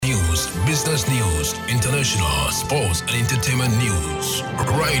news, business news, international, sports, and entertainment news.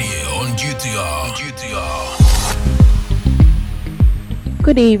 Right here on GTR.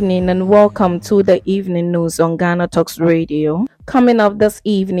 Good evening and welcome to the evening news on Ghana Talks Radio. Coming up this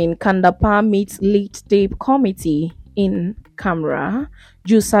evening, Kandapa meets lead tape committee in Camera.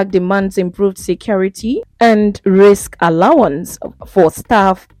 JUSAC demands improved security and risk allowance for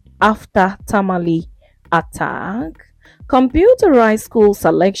staff after Tamale attack. Computerized school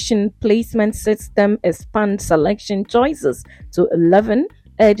selection placement system expands selection choices to 11,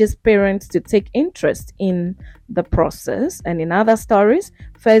 urges parents to take interest in the process. And in other stories,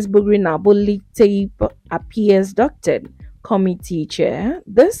 Facebook Renabo leak tape appears doctored. Committee chair.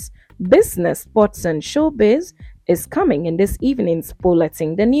 This business, sports and showbiz is coming in this evening's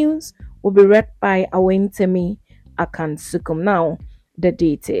bulletin. The news will be read by Awentemi Akansukum. Now, the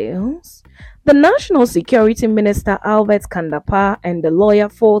details. The National Security Minister Albert Kandapa and the lawyer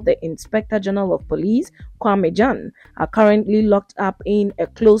for the Inspector General of Police, Kwame Jan, are currently locked up in a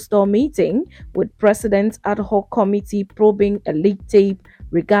closed-door meeting with President's ad hoc committee probing a leak tape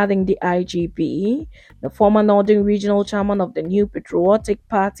regarding the IGP. The former Northern Regional Chairman of the New Patriotic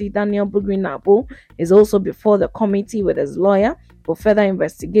Party, Daniel Bugrinabo, is also before the committee with his lawyer for further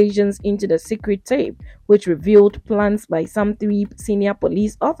investigations into the secret tape, which revealed plans by some 3 senior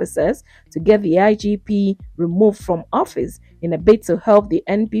police officers to get the IGP removed from office in a bid to help the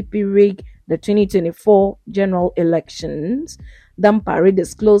NPP rig the 2024 general elections. Dampare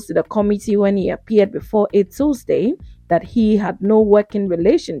disclosed to the committee when he appeared before it Tuesday that he had no working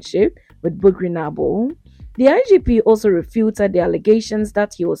relationship with Bugrinabo. The IGP also refuted the allegations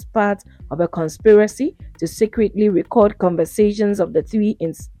that he was part of a conspiracy to secretly record conversations of the 3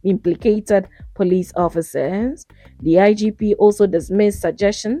 implicated police officers. The IGP also dismissed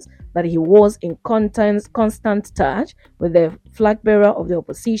suggestions that he was in constant touch with the flag bearer of the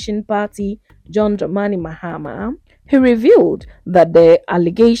opposition party, John Dramani Mahama. He revealed that the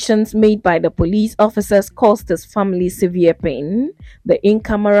allegations made by the police officers caused his family severe pain. The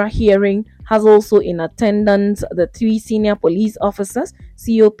in-camera hearing has also in attendance the 3 senior police officers,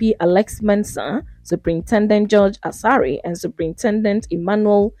 COP Alex Mensah, Superintendent George Asari, and Superintendent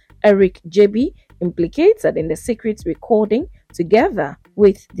Emmanuel Eric Jebi, implicated in the secret recording together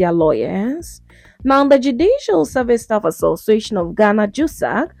with their lawyers. Now, the Judicial Service Staff Association of Ghana,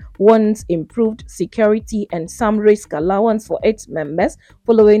 JUSAC, wants improved security and some risk allowance for its members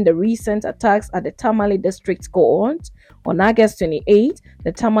following the recent attacks at the Tamale District Court. On August 28,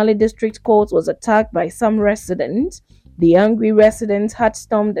 the Tamale District Court was attacked by some residents. The angry residents had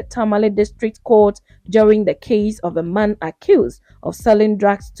stormed the Tamale District Court during the case of a man accused of selling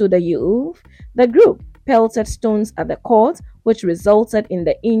drugs to the youth. The group pelted stones at the court, which resulted in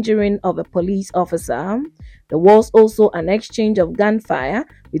the injuring of a police officer. There was also an exchange of gunfire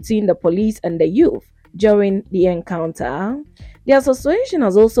between the police and the youth during the encounter. The association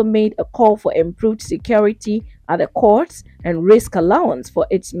has also made a call for improved security at the courts and risk allowance for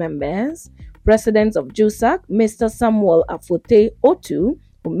its members. President of JUSAC, Mr. Samuel Afote Otu,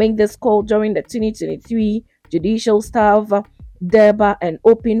 who made this call during the 2023 Judicial Staff Durbar and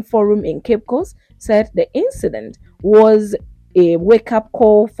Open Forum in Cape Coast, said the incident was a wake-up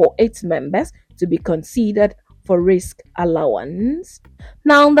call for its members to be considered for risk allowance.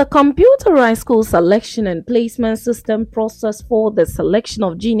 Now, the computerized school selection and placement system process for the selection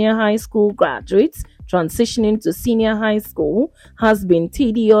of junior high school graduates transitioning to senior high school has been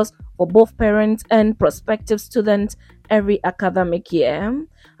tedious for both parents and prospective students every academic year.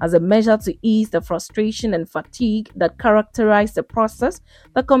 As a measure to ease the frustration and fatigue that characterize the process,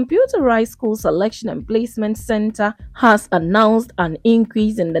 the Computerized School Selection and Placement Center has announced an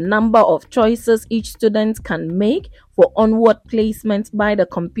increase in the number of choices each student can make for onward placement by the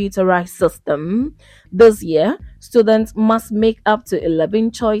computerized system. This year, students must make up to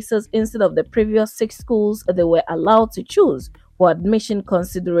 11 choices instead of the previous 6 schools they were allowed to choose for admission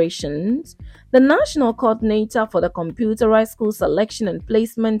considerations. The National Coordinator for the Computerized School Selection and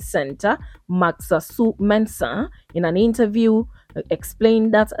Placement Center, Maxasu Mensah, in an interview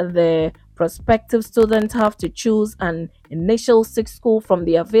explained that the prospective students have to choose an initial 6 schools from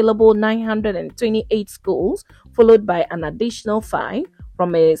the available 928 schools, followed by an additional 5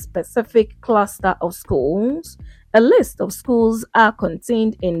 from a specific cluster of schools. A list of schools are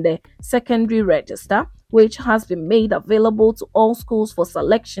contained in the secondary register, which has been made available to all schools for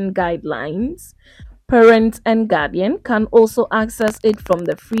selection guidelines. Parents and guardians can also access it from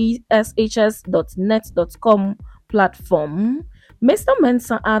the free shs.net.com platform. Mr.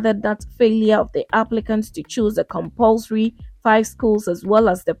 Mensah added that failure of the applicants to choose a compulsory 5 schools as well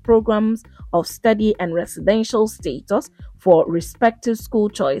as the programs of study and residential status for respective school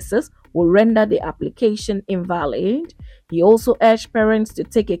choices will render the application invalid. He also urged parents to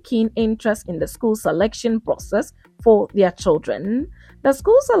take a keen interest in the school selection process for their children. The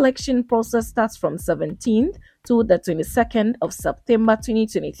school selection process starts from 17th to the 22nd of September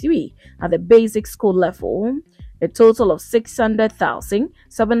 2023 at the basic school level. A total of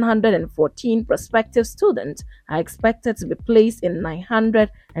 600,714 prospective students are expected to be placed in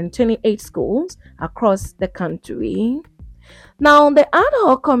 928 schools across the country. Now, the ad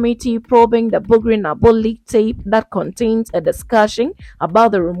hoc committee probing the Bugri-Nabo leak tape that contains a discussion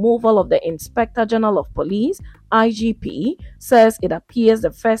about the removal of the Inspector General of Police, IGP, says it appears the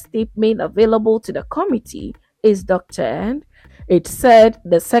first tape made available to the committee is doctored. It said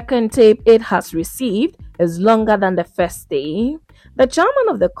the second tape it has received is longer than the first tape. The chairman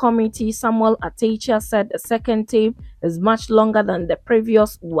of the committee, Samuel Atechia, said the second tape is much longer than the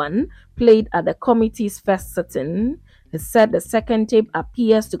previous one played at the committee's first sitting. He said the second tape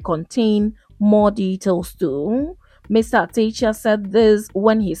appears to contain more details too. Mr. Atechia said this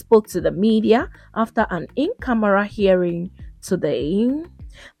when he spoke to the media after an in-camera hearing today.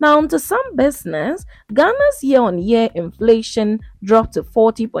 Now, to some business, Ghana's year-on-year inflation dropped to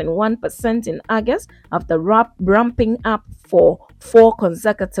 40.1% in August after ramping up for 4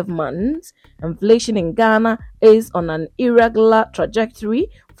 consecutive months. Inflation in Ghana is on an irregular trajectory,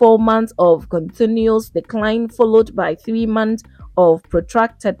 4 months of continuous decline followed by 3 months of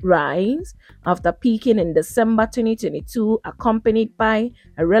protracted rise. After peaking in December 2022, accompanied by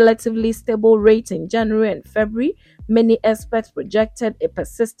a relatively stable rate in January and February, many experts projected a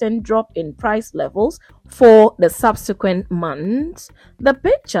persistent drop in price levels for the subsequent months. The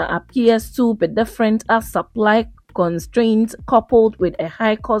picture appears to be different as supply constraints coupled with a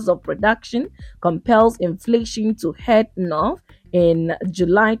high cost of production compels inflation to head north in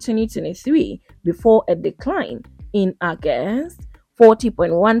July 2023 before a decline in August.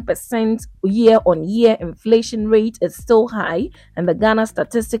 40.1% year-on-year inflation rate is still high, and the Ghana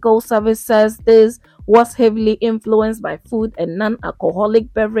Statistical Service says this was heavily influenced by food and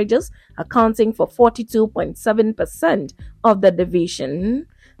non-alcoholic beverages, accounting for 42.7% of the division.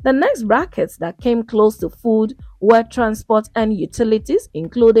 The next brackets that came close to food were transport and utilities,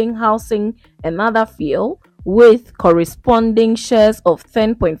 including housing and other fuel, with corresponding shares of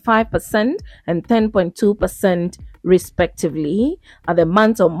 10.5% and 10.2% respectively. At the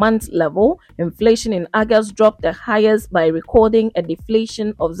month-on-month level, inflation in August dropped the highest by recording a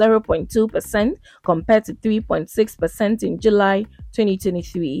deflation of 0.2% compared to 3.6% in July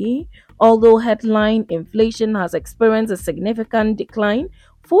 2023. Although headline inflation has experienced a significant decline,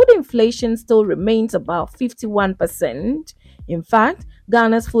 food inflation still remains about 51%. In fact,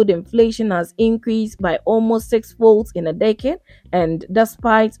 Ghana's food inflation has increased by almost 6-fold in a decade, and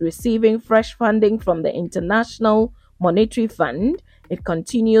despite receiving fresh funding from the International Monetary Fund, it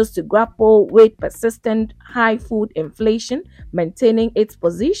continues to grapple with persistent high food inflation, maintaining its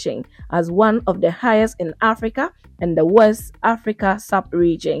position as one of the highest in Africa and the West Africa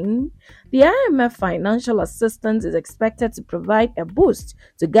sub-region. The IMF financial assistance is expected to provide a boost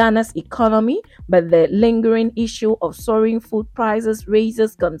to Ghana's economy, but the lingering issue of soaring food prices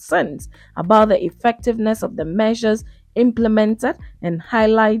raises concerns about the effectiveness of the measures implemented and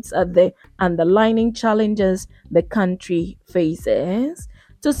highlights the underlying challenges the country faces.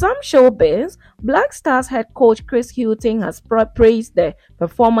 To some showbiz, Black Stars head coach Chris Hilton has praised the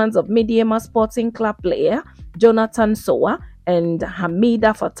performance of Mediama Sporting Club player Jonathan Soa and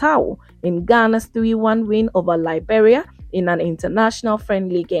Hamida Fatau in Ghana's 3-1 win over Liberia in an international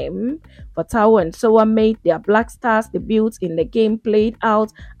friendly game. Fatau and Soa made their Black Stars debuts in the game played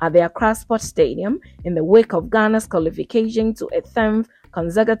out at the Accra Sports Stadium in the wake of Ghana's qualification to a 10th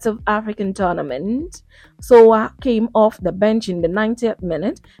consecutive African tournament. Soa came off the bench in the 90th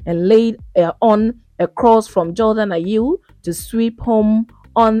minute and laid on a cross from Jordan Ayew to sweep home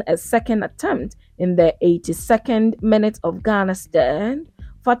on a second attempt in the 82nd minute of Ghana's third.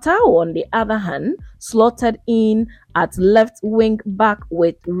 Fatau, on the other hand, slotted in at left wing back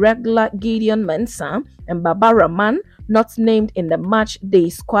with regular Gideon Mensah and Baba Rahman not named in the match day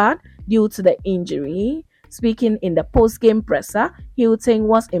squad due to the injury. Speaking in the post-game presser, Hilton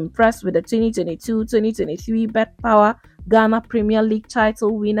was impressed with the 2022-2023 Bet Power Ghana Premier League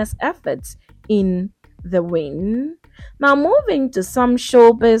title winners' efforts in the win. Now, moving to some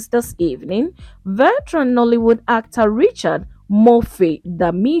showbiz this evening, veteran Nollywood actor Richard Mofe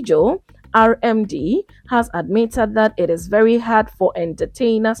Damijo, RMD, has admitted that it is very hard for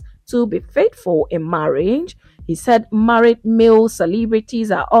entertainers to be faithful in marriage. He said married male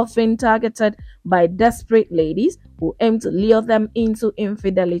celebrities are often targeted by desperate ladies who aim to lure them into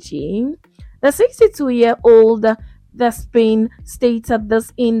infidelity. The 62-year-old Thespian stated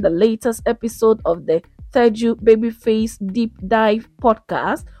this in the latest episode of the Teju Babyface Deep Dive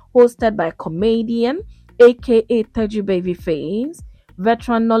podcast hosted by comedian aka Teju Babyface.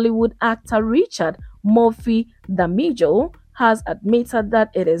 Veteran Nollywood actor Richard Murphy Damijo has admitted that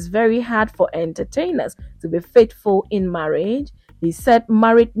it is very hard for entertainers to be faithful in marriage. He said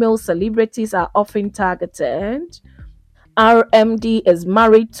married male celebrities are often targeted. RMD is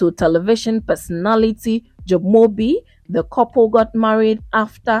married to television personality Jomobi. The couple got married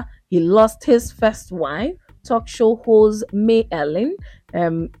after he lost his first wife, talk show host May Ellen,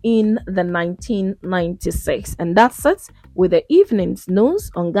 in the 1996. And that's it with the evening's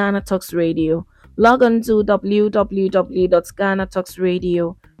news on Ghana Talks Radio. Log on to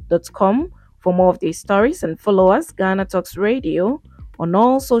www.GhanaTalksRadio.com for more of these stories and follow us, Ghana Talks Radio, on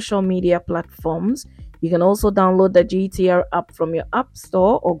all social media platforms. You can also download the GTR app from your App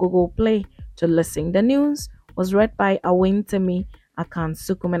Store or Google Play to listen. The news was read by Awentemi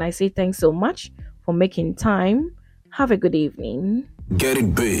Akansukum, and I say thanks so much for making time. Have a good evening. Get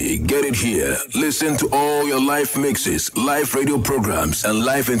it big, get it here. Listen to all your live mixes, live radio programs, and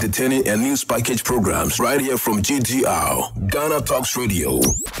live entertaining and news package programs right here from GTR, Ghana Talks Radio.